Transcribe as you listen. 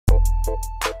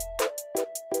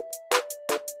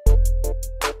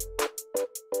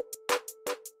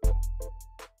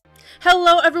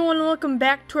Hello everyone and welcome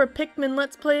back to our Pikmin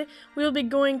Let's Play. We will be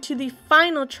going to the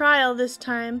final trial this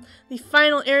time, the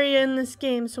final area in this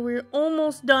game. So we're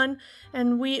almost done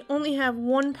and we only have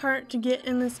one part to get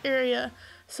in this area.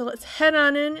 So let's head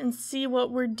on in and see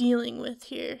what we're dealing with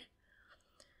here.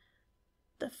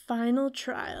 The final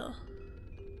trial.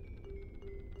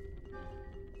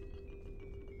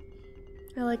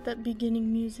 I like that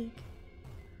beginning music.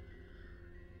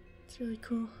 It's really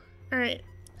cool. Alright.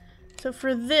 So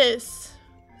for this,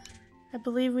 I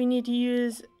believe we need to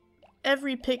use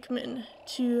every Pikmin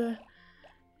to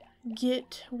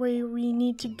get where we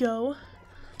need to go.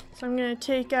 So I'm going to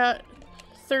take out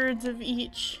thirds of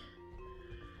each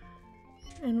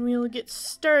and we'll get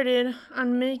started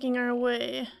on making our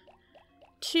way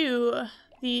to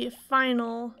the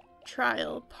final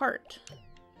trial part.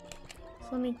 So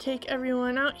let me take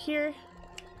everyone out here.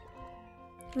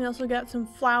 We also got some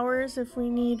flowers if we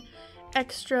need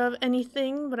extra of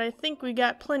anything, but I think we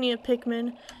got plenty of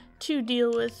Pikmin to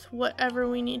deal with whatever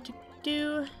we need to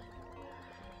do.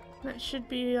 That should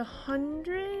be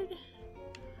 100.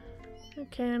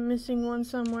 Okay, I'm missing one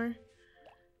somewhere.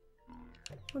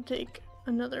 We'll take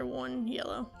another one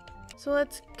yellow. So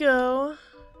let's go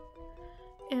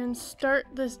and start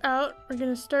this out. We're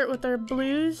gonna start with our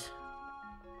blues.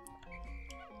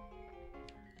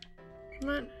 Come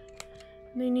on.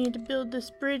 They need to build this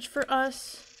bridge for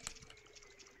us.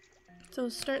 So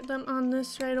start them on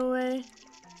this right away.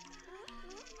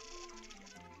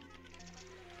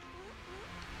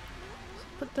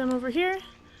 Put them over here.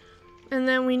 And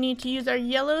then we need to use our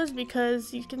yellows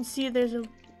because you can see there's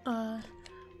a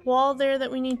wall there that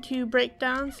we need to break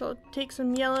down. So I'll take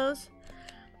some yellows.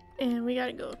 And we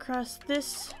gotta go across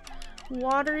this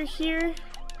water here.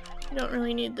 We don't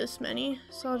really need this many.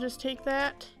 So I'll just take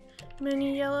that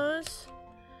many yellows.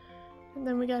 And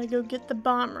then we gotta go get the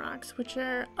bomb rocks, which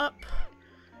are up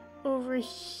over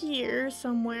here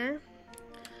somewhere.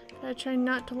 Gotta try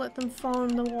not to let them fall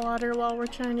in the water while we're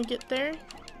trying to get there.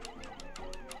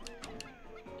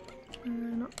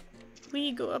 And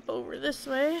we go up over this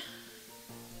way.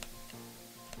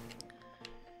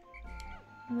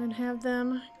 And then have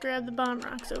them grab the bomb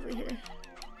rocks over here.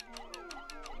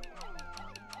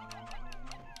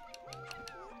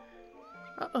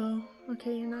 Uh-oh.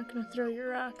 Okay, you're not gonna throw your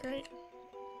rock, right?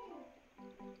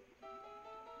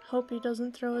 Hope he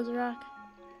doesn't throw his rock.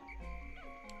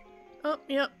 Oh,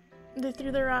 yep. They threw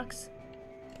their rocks.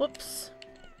 Whoops.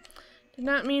 Did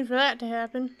not mean for that to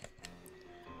happen.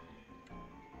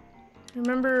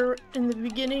 Remember in the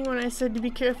beginning when I said to be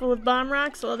careful with bomb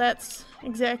rocks? Well, that's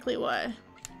exactly why.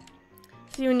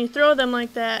 See, when you throw them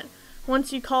like that,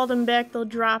 once you call them back, they'll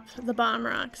drop the bomb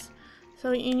rocks.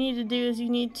 So what you need to do is you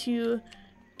need to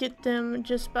get them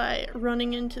just by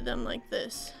running into them like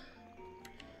this.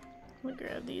 We'll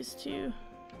grab these two.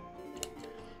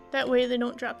 That way they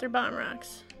don't drop their bomb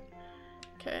rocks.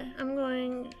 Okay, I'm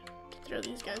going to throw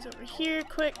these guys over here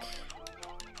quick.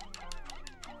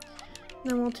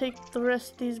 Then we'll take the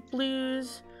rest of these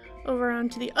blues over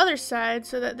onto the other side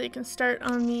so that they can start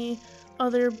on the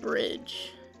other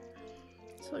bridge.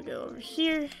 So I'll go over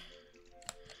here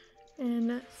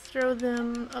and throw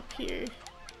them up here.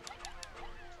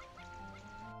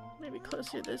 Maybe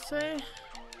closer this way.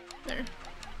 There.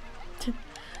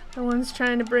 The one's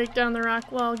trying to break down the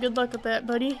rock wall. Good luck with that,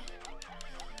 buddy.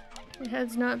 Your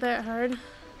head's not that hard.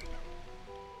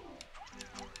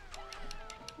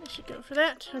 I should go for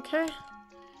that. Okay.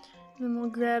 Then we'll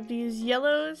grab these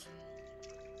yellows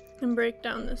and break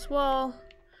down this wall.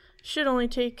 Should only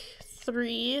take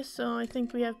 3, so I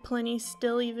think we have plenty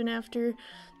still even after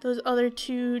those other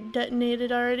 2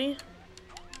 detonated already.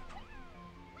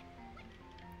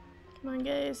 Come on,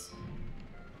 guys.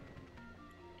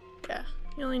 Yeah,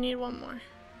 you only need one more.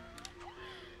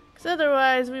 Because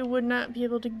otherwise we would not be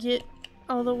able to get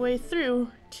all the way through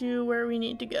to where we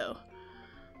need to go.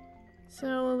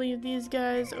 So we'll leave these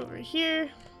guys over here.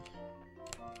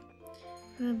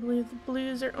 And I believe the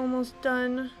blues are almost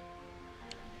done.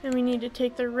 And we need to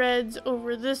take the reds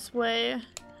over this way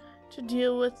to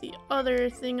deal with the other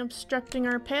thing obstructing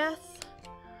our path,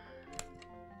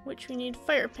 which we need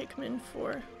fire Pikmin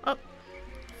for. Oh,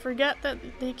 forgot that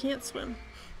they can't swim.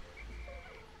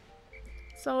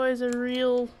 It's always a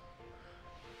real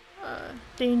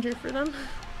danger for them.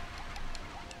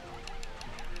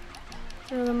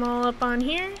 Throw them all up on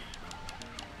here.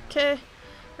 Okay,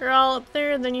 they're all up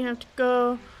there. Then you have to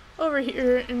go over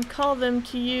here and call them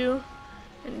to you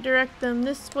and direct them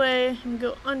this way and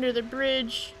go under the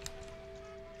bridge.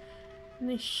 And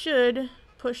they should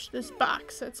push this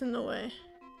box that's in the way.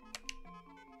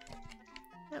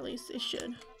 At least they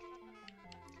should.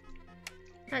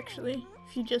 Actually,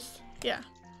 if you just, yeah.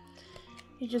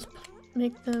 You just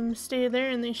make them stay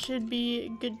there and they should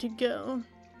be good to go.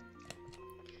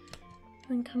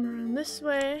 Then come around this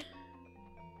way.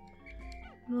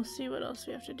 And we'll see what else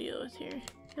we have to deal with here.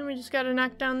 Then we just gotta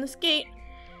knock down this gate.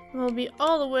 And we'll be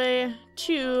all the way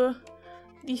to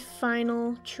the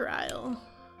final trial.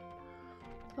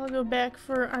 I'll go back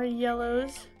for our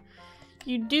yellows.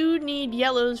 You do need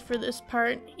yellows for this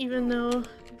part, even though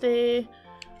they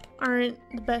aren't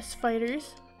the best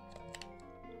fighters.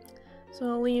 So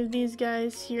I'll leave these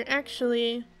guys here.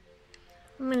 Actually,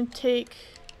 I'm going to take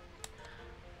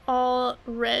all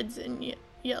reds and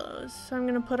yellows. So I'm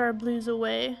going to put our blues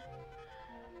away.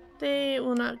 They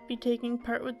will not be taking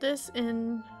part with this,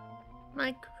 and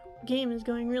my game is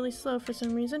going really slow for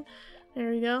some reason.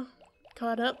 There we go.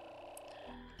 Caught up.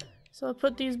 So I'll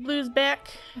put these blues back.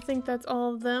 I think that's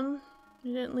all of them.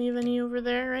 We didn't leave any over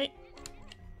there, right?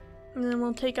 And then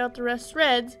we'll take out the rest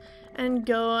reds and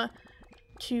go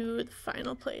to the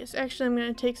final place. Actually, I'm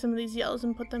going to take some of these yellows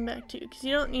and put them back too, because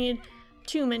you don't need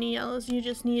too many yellows, you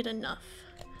just need enough.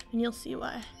 And you'll see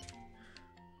why.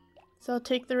 So I'll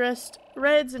take the rest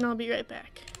reds and I'll be right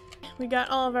back. We got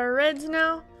all of our reds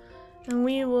now, and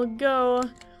we will go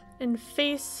and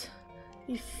face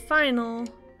the final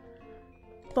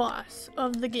boss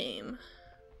of the game.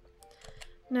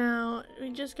 Now,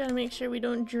 we just gotta make sure we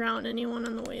don't drown anyone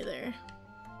on the way there.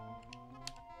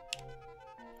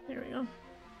 There we go.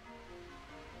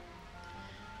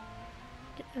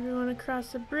 Get everyone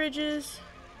across the bridges.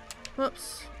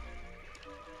 Whoops.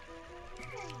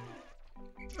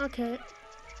 Okay.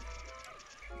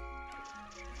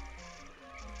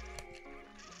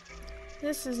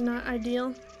 This is not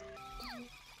ideal.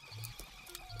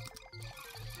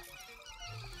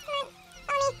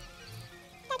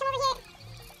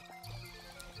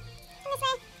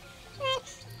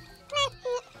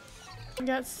 I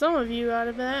got some of you out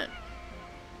of that.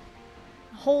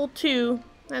 A whole 2.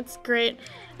 That's great.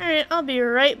 Alright, I'll be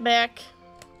right back.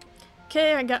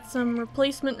 Okay, I got some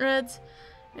replacement reds.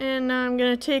 And now I'm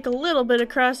going to take a little bit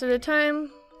across at a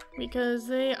time, because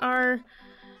they are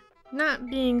not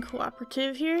being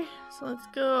cooperative here. So let's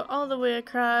go all the way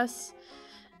across,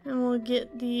 and we'll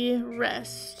get the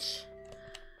rest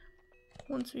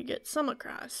once we get some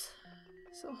across.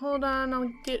 So hold on,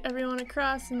 I'll get everyone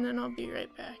across and then I'll be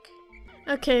right back.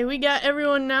 Okay, we got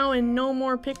everyone now, and no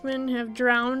more Pikmin have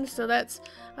drowned, so that's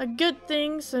a good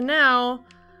thing. So now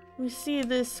we see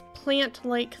this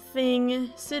plant-like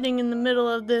thing sitting in the middle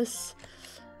of this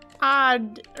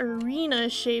odd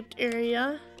arena-shaped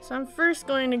area. So I'm first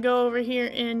going to go over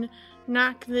here and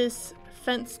knock this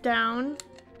fence down.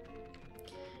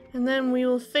 And then we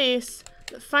will face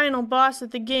the final boss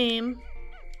of the game.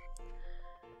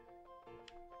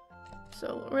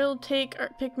 So we'll take our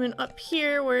Pikmin up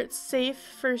here where it's safe,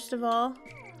 first of all.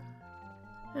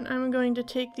 And I'm going to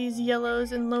take these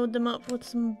yellows and load them up with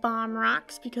some bomb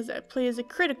rocks, because that plays a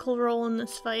critical role in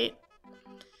this fight.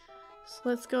 So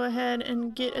let's go ahead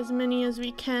and get as many as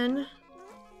we can.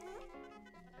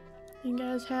 You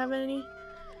guys have any?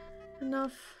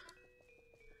 Enough?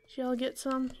 Should y'all get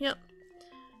some? Yep.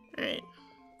 Alright.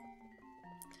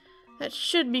 That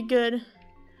should be good.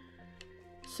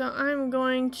 So I'm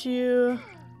going to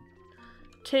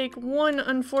take one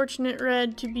unfortunate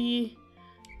red to be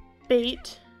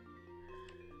bait.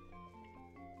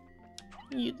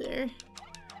 You there.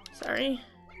 Sorry.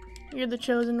 You're the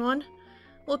chosen one.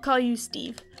 We'll call you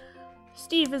Steve.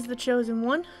 Steve is the chosen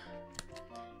one.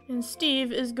 And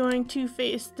Steve is going to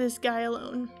face this guy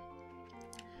alone.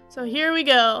 So here we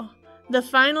go. The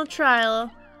final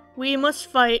trial. We must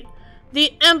fight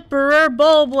the Emperor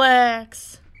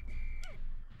Bulblax.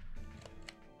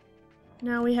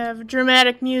 Now we have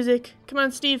dramatic music. Come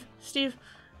on, Steve. Steve.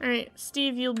 Alright,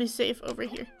 Steve, you'll be safe over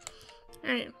here.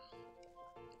 Alright.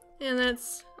 And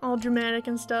that's all dramatic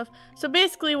and stuff. So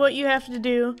basically what you have to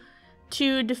do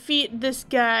to defeat this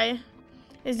guy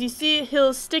is, you see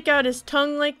he'll stick out his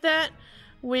tongue like that,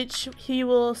 which he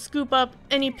will scoop up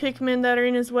any Pikmin that are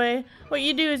in his way. What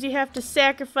you do is you have to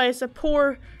sacrifice a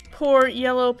poor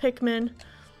yellow Pikmin,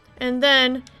 and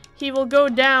then he will go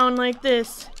down like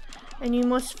this, and you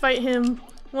must fight him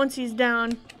once he's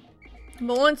down.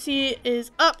 But once he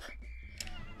is up,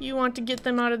 you want to get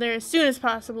them out of there as soon as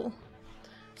possible.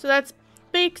 So that's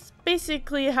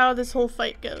basically how this whole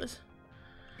fight goes.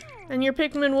 And your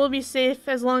Pikmin will be safe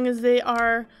as long as they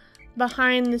are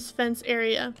behind this fence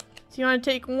area. So you want to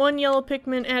take one yellow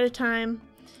Pikmin at a time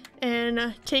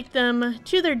and take them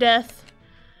to their death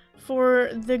for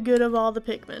the good of all the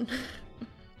Pikmin.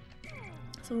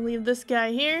 So we'll leave this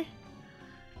guy here.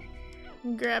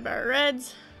 Grab our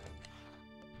reds.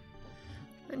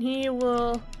 And he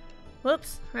will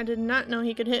Whoops, I did not know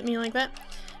he could hit me like that.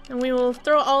 And we will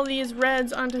throw all these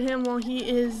reds onto him while he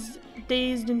is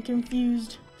dazed and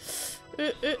confused.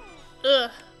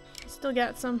 Still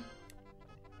got some.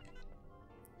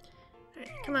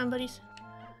 Alright, come on, buddies.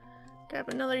 Grab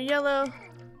another yellow.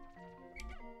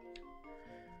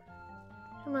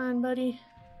 Come on, buddy.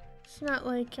 It's not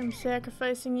like I'm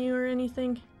sacrificing you or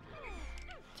anything.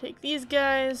 Take these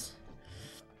guys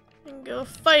and go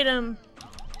fight him.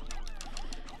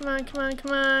 Come on, come on,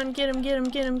 come on. Get him, get him,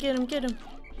 get him, get him, get him.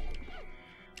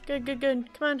 Good, good,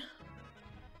 good. Come on.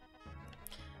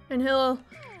 And he'll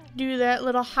do that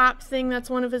little hop thing. That's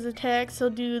one of his attacks. He'll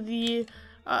do the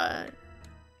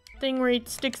thing where he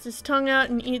sticks his tongue out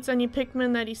and eats any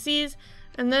Pikmin that he sees.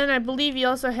 And then I believe he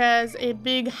also has a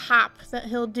big hop that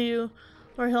he'll do,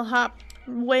 where he'll hop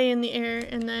way in the air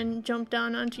and then jump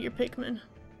down onto your Pikmin.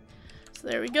 So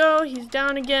there we go. He's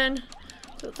down again.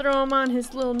 So throw him on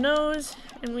his little nose,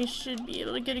 and we should be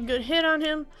able to get a good hit on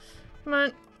him. Come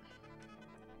on.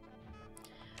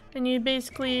 And you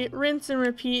basically rinse and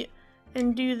repeat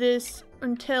and do this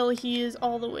until he is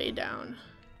all the way down.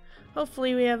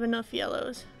 Hopefully we have enough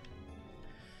yellows.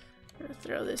 I'm gonna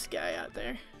throw this guy out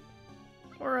there.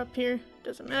 Or up here,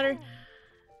 doesn't matter.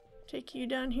 Take you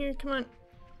down here, come on.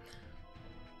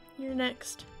 You're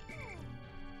next.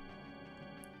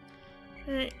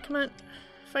 Alright, come on.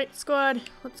 Fight squad,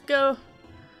 let's go.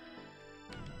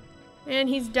 And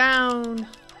he's down.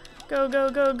 Go, go,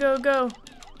 go, go, go.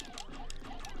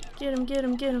 Get him, get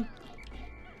him, get him.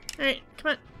 Alright,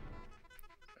 come on.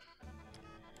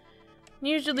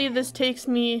 Usually this takes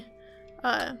me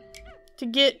to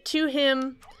get to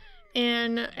him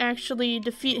and actually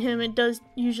defeat him. It does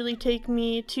usually take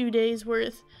me 2 days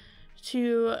worth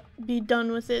to be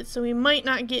done with it. So we might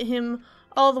not get him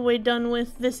all the way done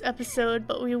with this episode,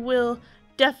 but we will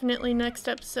definitely next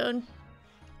episode.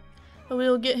 But we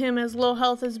will get him as low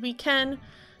health as we can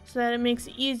so that it makes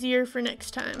it easier for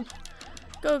next time.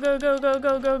 Go, go, go, go,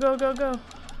 go, go, go, go, go.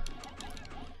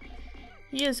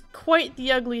 He is quite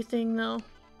the ugly thing though,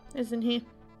 isn't he?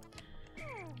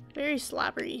 Very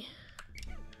slobbery.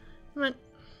 Come on.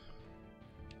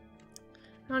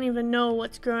 I don't even know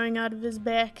what's growing out of his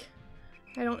back.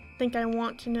 I don't think I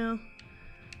want to know.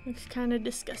 Looks kind of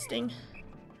disgusting.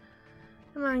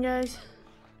 Come on, guys.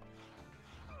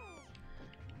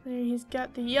 There, he's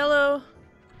got the yellow.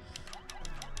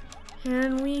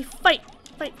 And we fight!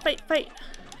 Fight, fight, fight!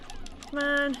 Come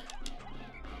on.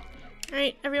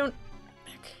 Alright, everyone.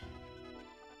 Back.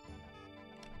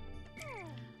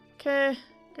 Okay,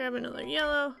 grab another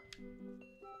yellow.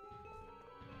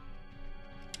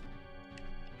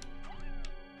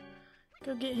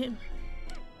 Go get him.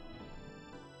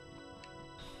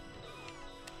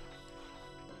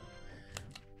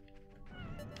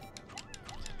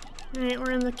 Alright,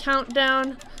 we're in the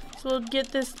countdown, so we'll get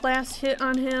this last hit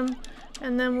on him,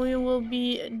 and then we will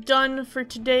be done for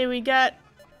today. We got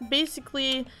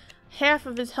basically half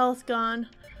of his health gone,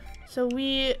 so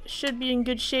we should be in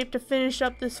good shape to finish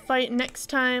up this fight next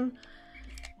time.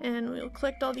 And we'll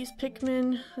collect all these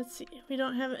Pikmin. Let's see, we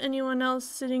don't have anyone else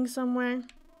sitting somewhere.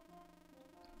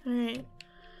 Alright,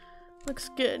 looks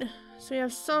good. So we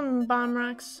have some bomb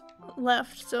rocks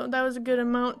left, so that was a good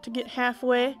amount to get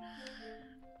halfway.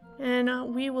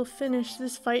 And we will finish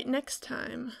this fight next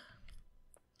time.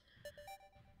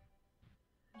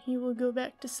 He will go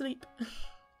back to sleep.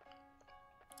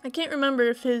 I can't remember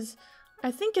if I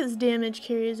think his damage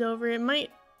carries over. It might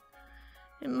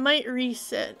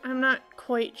reset. I'm not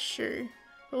quite sure.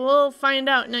 But we'll find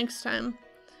out next time.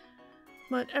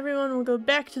 But everyone will go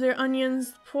back to their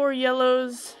onions. Poor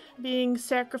yellows being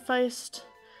sacrificed.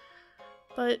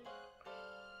 But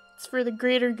it's for the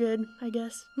greater good, I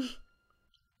guess.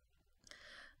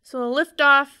 So we'll lift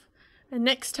off, and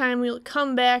next time we'll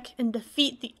come back and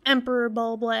defeat the Emperor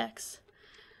Bulblax.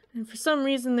 And for some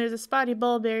reason there's a spotty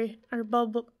bulberry, or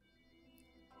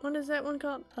what is that one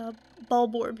called?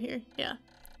 Bulborb here. Yeah,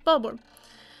 Bulborb.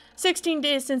 16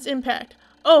 days since impact.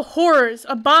 Oh horrors!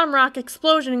 A bomb rock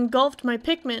explosion engulfed my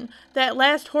Pikmin. That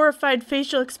last horrified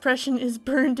facial expression is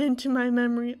burned into my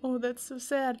memory. Oh, that's so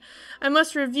sad. I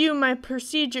must review my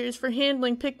procedures for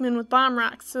handling Pikmin with bomb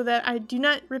rocks so that I do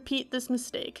not repeat this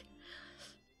mistake.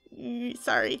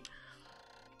 Sorry.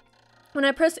 When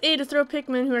I press A to throw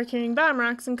Pikmin who are carrying bomb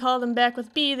rocks and call them back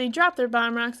with B, they drop their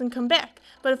bomb rocks and come back.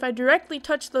 But if I directly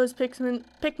touch those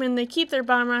Pikmin, they keep their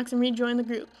bomb rocks and rejoin the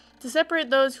group. To separate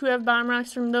those who have bomb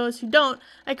rocks from those who don't,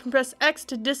 I can press X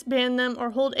to disband them or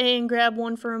hold A and grab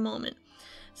one for a moment.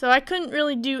 So I couldn't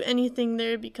really do anything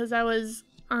there because I was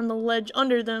on the ledge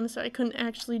under them, so I couldn't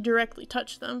actually directly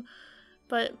touch them.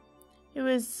 But it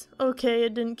was okay,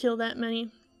 it didn't kill that many.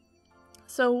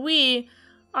 So we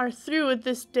are through with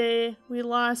this day. We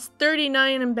lost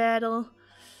 39 in battle.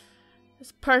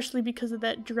 It's partially because of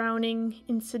that drowning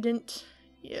incident.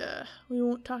 Yeah, we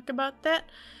won't talk about that.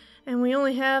 And we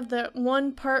only have that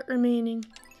one part remaining.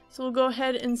 So we'll go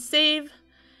ahead and save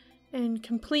and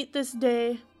complete this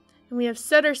day. And we have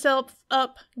set ourselves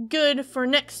up good for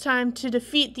next time to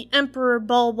defeat the Emperor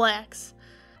Bulblax.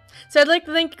 So I'd like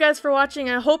to thank you guys for watching.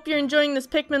 I hope you're enjoying this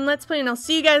Pikmin Let's Play, and I'll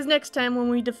see you guys next time when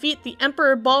we defeat the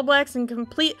Emperor Bulblax and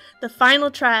complete the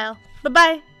final trial.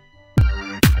 Bye-bye!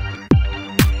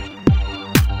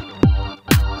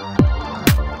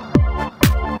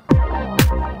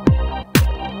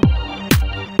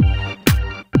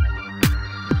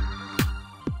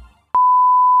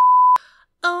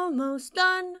 Almost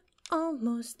done,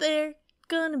 almost there,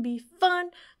 gonna be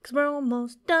fun, 'cause we're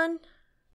almost done.